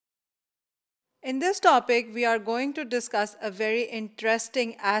In this topic, we are going to discuss a very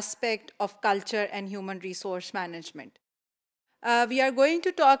interesting aspect of culture and human resource management. We are going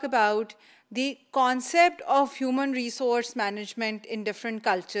to talk about the concept of human resource management in different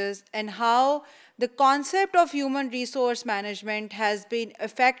cultures and how the concept of human resource management has been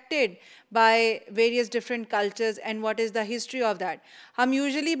affected by various different cultures and what is the history of that. हम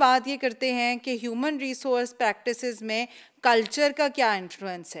usually बात ये करते हैं कि human resource practices में culture का क्या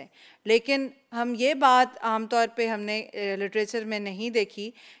influence है, लेकिन हम ये बात आमतौर पे हमने literature में नहीं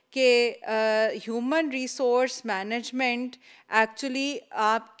देखी कि ह्यूमन रिसोर्स मैनेजमेंट एक्चुअली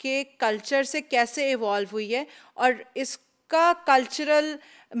आपके कल्चर से कैसे इवॉल्व हुई है और इसका कल्चरल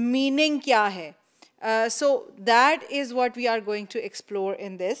मीनिंग क्या है. So that is what we are going to explore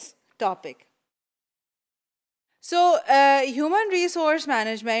in this topic. So, human resource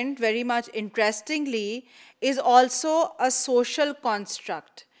management, very much interestingly, is also a social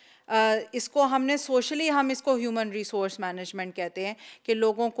construct. इसको हमने सोशली हम इसको ह्यूमन रिसोर्स मैनेजमेंट कहते हैं कि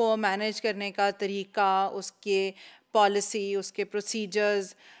लोगों को मैनेज करने का तरीका, उसके पॉलिसी, उसके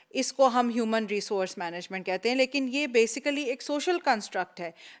प्रोसीजर्स, इसको हम ह्यूमन रिसोर्स मैनेजमेंट कहते हैं. लेकिन ये बेसिकली एक सोशल कंस्ट्रक्ट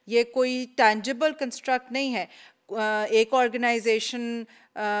है, ये कोई टैंजिबल कंस्ट्रक्ट नहीं है. एक ऑर्गेनाइजेशन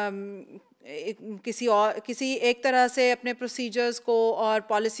किसी एक तरह से अपने प्रोसीजर्स को और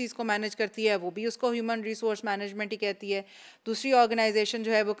पॉलिसीज़ को मैनेज करती है, वो भी उसको ह्यूमन रिसोर्स मैनेजमेंट ही कहती है. दूसरी ऑर्गेनाइजेशन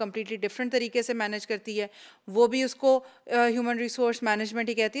जो है वो कम्प्लीटली डिफरेंट तरीके से मैनेज करती है, वो भी उसको ह्यूमन रिसोर्स मैनेजमेंट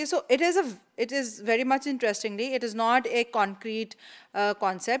ही कहती है. So it is very much interestingly, it is not a concrete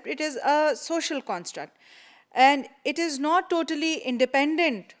concept, it is a social construct. And it is not totally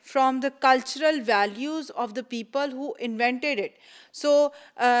independent from the cultural values of the people who invented it. So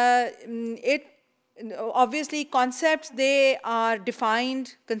obviously concepts, they are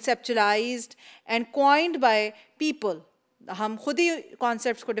defined, conceptualized and coined by people. हम खुद ही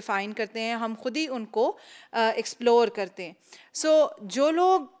concepts को define करते हैं, हम खुद ही उनको explore करते हैं. सो जो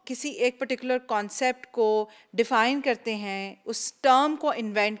लोग किसी एक पर्टिकुलर कॉन्सेप्ट को डिफ़ाइन करते हैं, उस टर्म को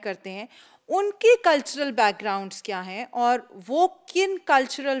इन्वेंट करते हैं, उनके कल्चरल बैकग्राउंड्स क्या हैं और वो किन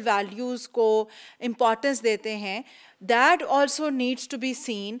कल्चरल वैल्यूज़ को इम्पॉर्टेंस देते हैं. That also needs to be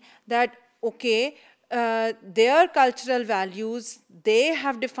seen that okay, their cultural values, they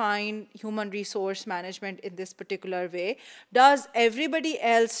have defined human resource management in this particular way. Does everybody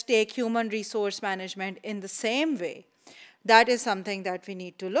else take human resource management in the same way? That is something that we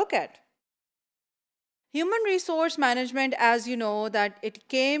need to look at. Human resource management, as you know, that it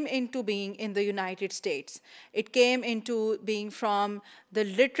came into being in the United States. It came into being from the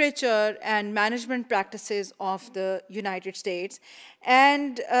literature and management practices of the United States.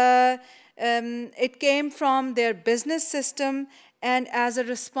 And it came from their business system and as a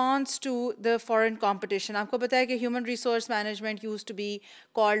response to the foreign competition. आपको पता है कि human resource management used to be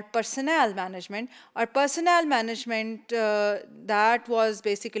called personnel management, or personnel management that was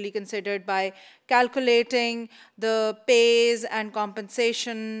basically considered by calculating the pays and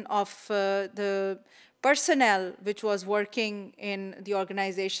compensation of the personnel which was working in the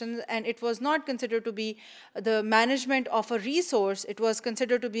organization, and it was not considered to be the management of a resource, it was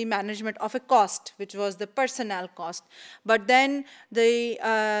considered to be management of a cost, which was the personnel cost. But then the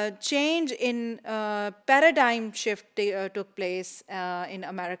change in paradigm shift took place in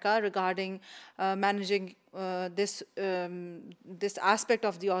America regarding managing this aspect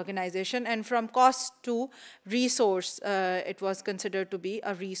of the organization, and from cost to resource, it was considered to be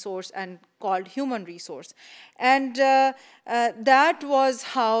a resource and called human resource. And that was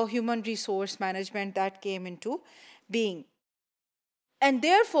how human resource management that came into being. And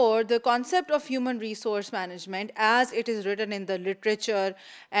therefore, the concept of human resource management, as it is written in the literature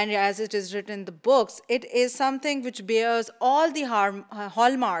and as it is written in the books, it is something which bears all the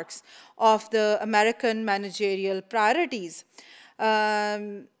hallmarks of the American managerial priorities.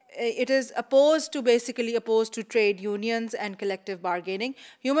 It is basically opposed to trade unions and collective bargaining.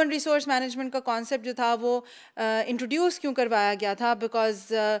 Human resource management का concept जो था वो introduce क्यों करवाया गया था?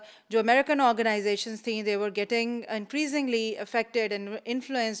 Because जो American organizations थी, they were getting increasingly affected and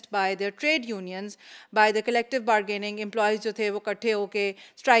influenced by their trade unions, by the collective bargaining. Employees जो थे वो इकट्ठे होके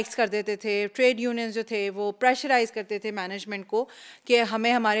strikes कर देते थे. Trade unions जो थे वो pressurize करते थे management को कि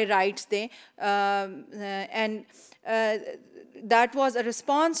हमें हमारे rights दें. And that was a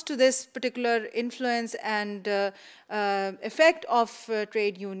response response to this particular influence and effect of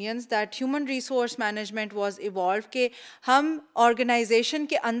trade unions, that human resource management was evolved कि हम organization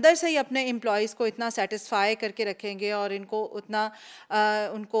के अंदर से ही अपने employees को इतना satisfy करके रखेंगे और इनको उतना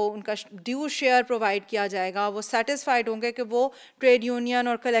उनको उनका due share provide किया जाएगा, वो satisfied होंगे कि वो trade union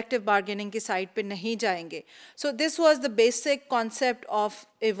और collective bargaining की side पे नहीं जाएंगे. So this was the basic concept of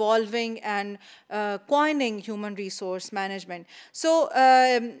evolving and coining human resource management. So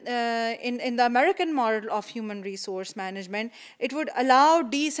in the American model of human resource management, it would allow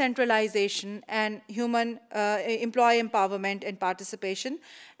decentralization and human employee empowerment and participation,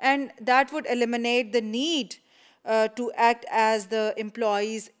 and that would eliminate the need to act as the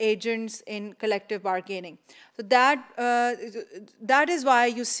employees' agents in collective bargaining. So that is why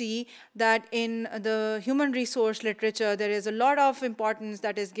you see that in the human resource literature, there is a lot of importance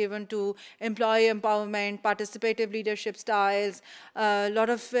that is given to employee empowerment, participative leadership styles. A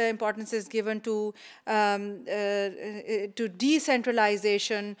lot of importance is given to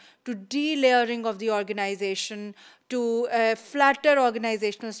decentralization, to delayering of the organization, to flatter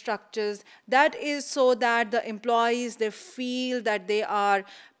organizational structures. That is so that the employees, they feel that they are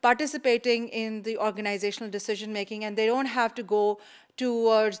participating in the organizational decision making and they don't have to go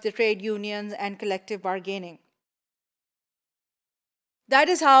towards the trade unions and collective bargaining. That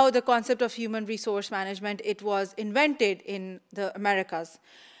is how the concept of human resource management, it was invented in the Americas.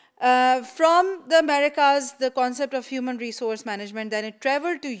 From the Americas, the concept of human resource management, then it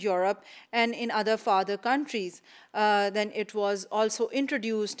traveled to Europe and in other farther countries. Then it was also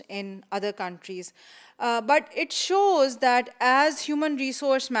introduced in other countries. But it shows that as human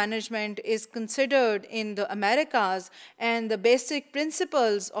resource management is considered in the Americas, and the basic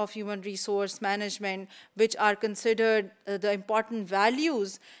principles of human resource management, which are considered the important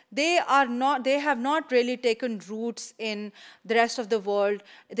values, they have not really taken roots in the rest of the world.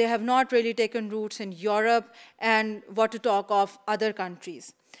 They have not really taken roots in Europe, and what to talk of other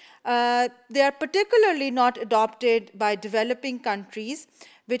countries. They are particularly not adopted by developing countries,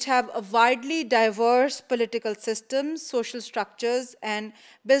 which have a widely diverse political systems, social structures, and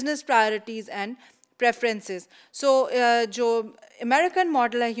business priorities and preferences. So, जो American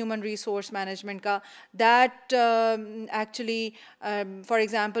model है human resource management का, that actually, for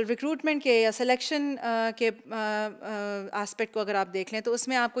example, recruitment के या selection के aspect को अगर आप देख लें तो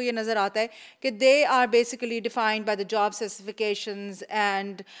उसमें आपको ये नज़र आता है कि they are basically defined by the job specifications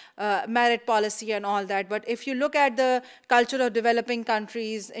and merit policy and all that. But if you look at the culture of developing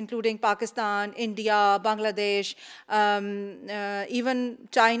countries, including Pakistan, India, Bangladesh, even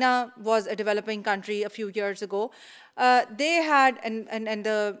China was a developing country a few years ago. They had, and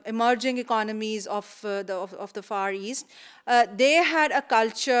the emerging economies of the Far East, they had a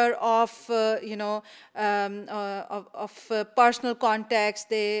culture of personal context.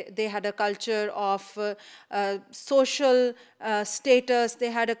 They had a culture of social status.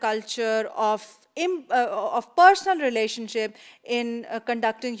 They had a culture of personal relationship in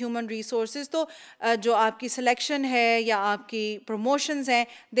conducting human resources. तो जो आपकी selection है या आपकी promotions हैं,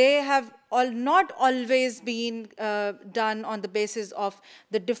 they have not always been done on the basis of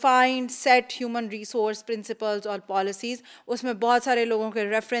the defined set human resource principles or policies. उसमें बहुत सारे लोगों के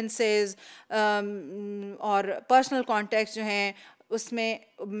references और personal context जो हैं उसमें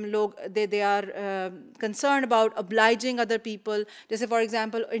लोग they are concerned about obliging other people. जैसे for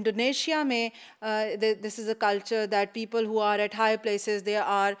example Indonesia में this is a culture that people who are at high places, they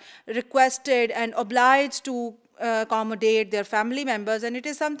are requested and obliged to accommodate their family members, and it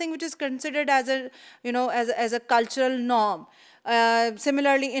is something which is considered as a as a cultural norm.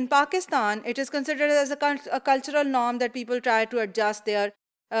 Similarly in Pakistan, it is considered as a cultural norm that people try to adjust their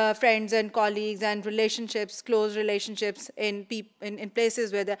friends and colleagues and relationships, close relationships in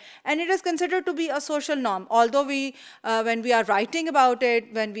places where and it is considered to be a social norm. Although when we are writing about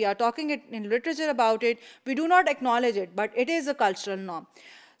it, when we are talking in literature about it, we do not acknowledge it, but it is a cultural norm.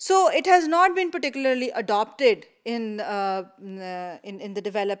 So it has not been particularly adopted in the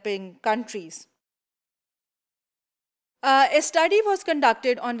developing countries. A study was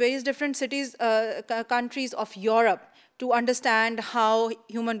conducted on various different cities, countries of Europe, to understand how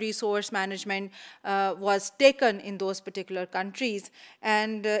human resource management was taken in those particular countries.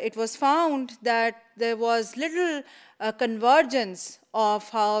 And it was found that there was little convergence of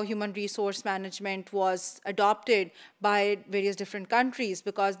how human resource management was adopted by various different countries,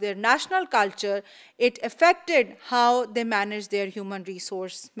 because their national culture, it affected how they manage their human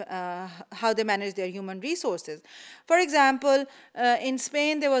resources. For example, in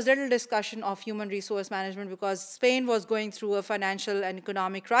Spain, there was little discussion of human resource management because Spain was going through a financial and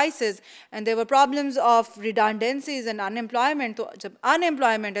economic crisis, and there were problems of redundancies and unemployment. तो जब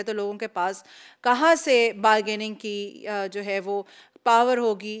unemployment है तो लोगों के पास कहाँ से bargaining की जो है वो पावर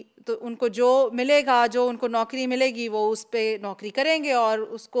होगी, तो उनको जो मिलेगा, जो उनको नौकरी मिलेगी वो उस पर नौकरी करेंगे और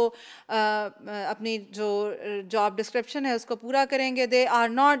उसको अपनी जो जॉब डिस्क्रिप्शन है उसको पूरा करेंगे. They are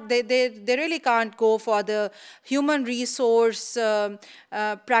not, they really can't go for the human resource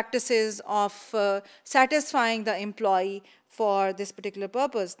practices of satisfying the employee for this particular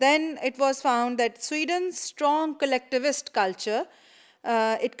purpose. Then it was found that Sweden's strong collectivist culture,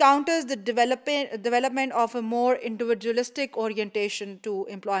 it counters the development of a more individualistic orientation to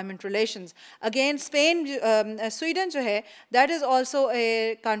employment relations. Again, Sweden jo hai, that is also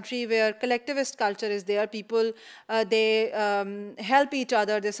a country where collectivist culture is there. People, they help each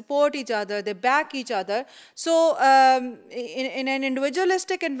other, they support each other, they back each other. So in an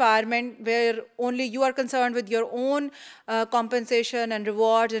individualistic environment where only you are concerned with your own compensation and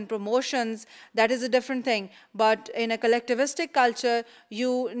rewards and promotions, that is a different thing. But in a collectivistic culture,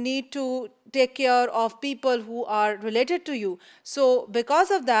 you need to take care of people who are related to you. So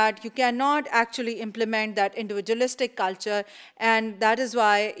because of that, you cannot actually implement that individualistic culture, and that is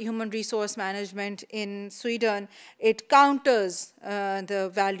why human resource management in Sweden, it counters the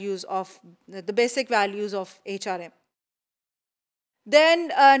values of, the basic values of HRM.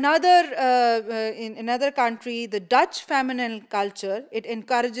 Then in another country, the Dutch feminine culture, it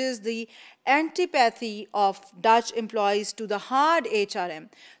encourages the antipathy of Dutch employees to the hard HRM.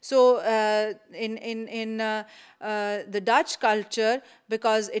 So in the Dutch culture,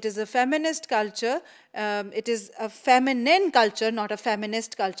 because it is a feminist culture, it is a feminine culture, not a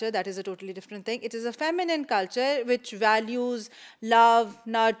feminist culture. That is a totally different thing. It is a feminine culture which values love,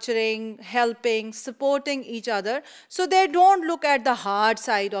 nurturing, helping, supporting each other. So they don't look at the hard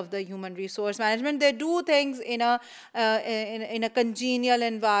side of the human resource management. They do things in a congenial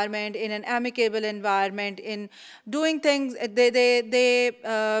environment, in an amicable environment, in doing things. They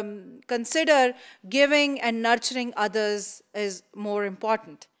consider giving and nurturing others is more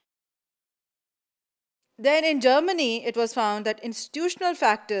important. Then in Germany, it was found that institutional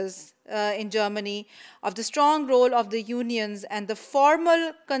factors in Germany of the strong role of the unions and the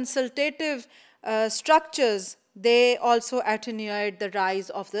formal consultative structures, they also attenuate the rise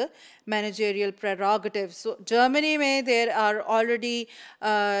of the managerial prerogatives. So Germany mein there are already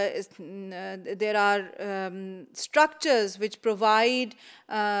structures which provide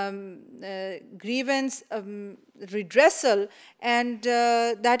grievance redressal, and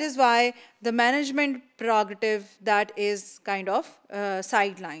that is why the management prerogative, that is kind of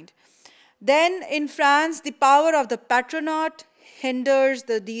sidelined. Then in France, the power of the patronat hinders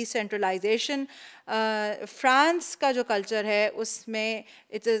the decentralization. France का जो culture है उसमें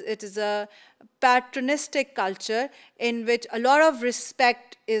it is a patronistic culture in which a lot of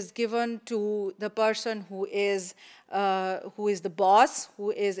respect is given to the person who is the boss,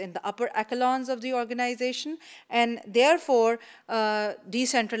 who is in the upper echelons of the organization, and therefore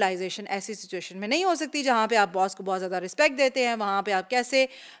decentralization ऐसी situation में नहीं हो सकती जहाँ पे आप boss को बहुत ज़्यादा respect देते हैं. वहाँ पे आप कैसे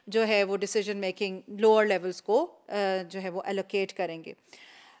जो है वो decision making lower levels को जो है वो allocate करेंगे.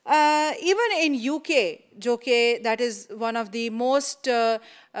 Even in UK, that is one of the most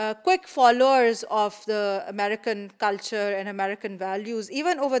quick followers of the American culture and American values,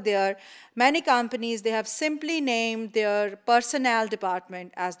 even over there, many companies, they have simply named their personnel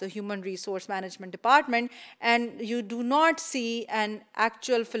department as the human resource management department, and you do not see an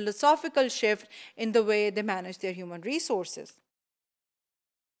actual philosophical shift in the way they manage their human resources.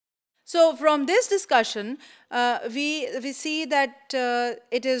 So from this discussion, we see that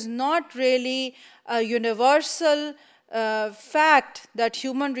it is not really a universal fact that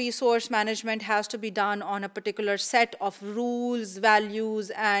human resource management has to be done on a particular set of rules,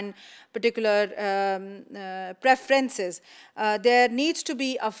 values, and particular preferences. There needs to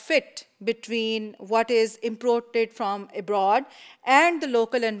be a fit between what is imported from abroad and the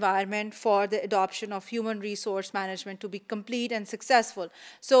local environment for the adoption of human resource management to be complete and successful.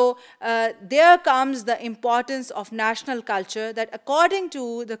 So there comes the importance of national culture, that according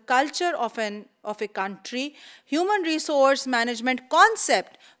to the culture of a country, human resource management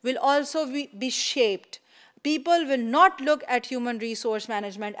concept will also be shaped. people will not look at human resource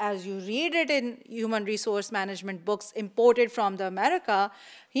management as you read it in human resource management books imported from the America.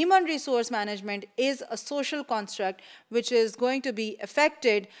 Human resource management is a social construct which is going to be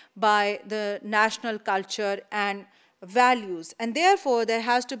affected by the national culture and values, and therefore there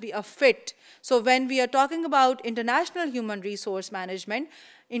has to be a fit. So when we are talking about international human resource management,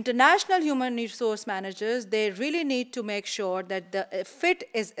 international human resource managers, they really need to make sure that the fit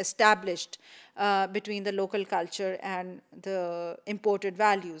is established between the local culture and the imported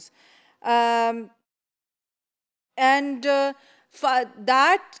values. That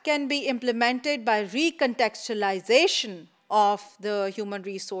can be implemented by recontextualization of the human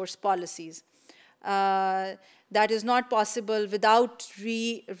resource policies. That is not possible without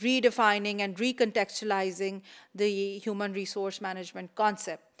redefining and recontextualizing the human resource management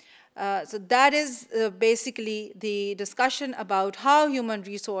concept. So that is basically the discussion about how human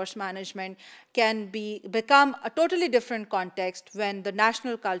resource management can become a totally different context when the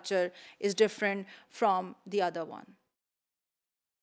national culture is different from the other one.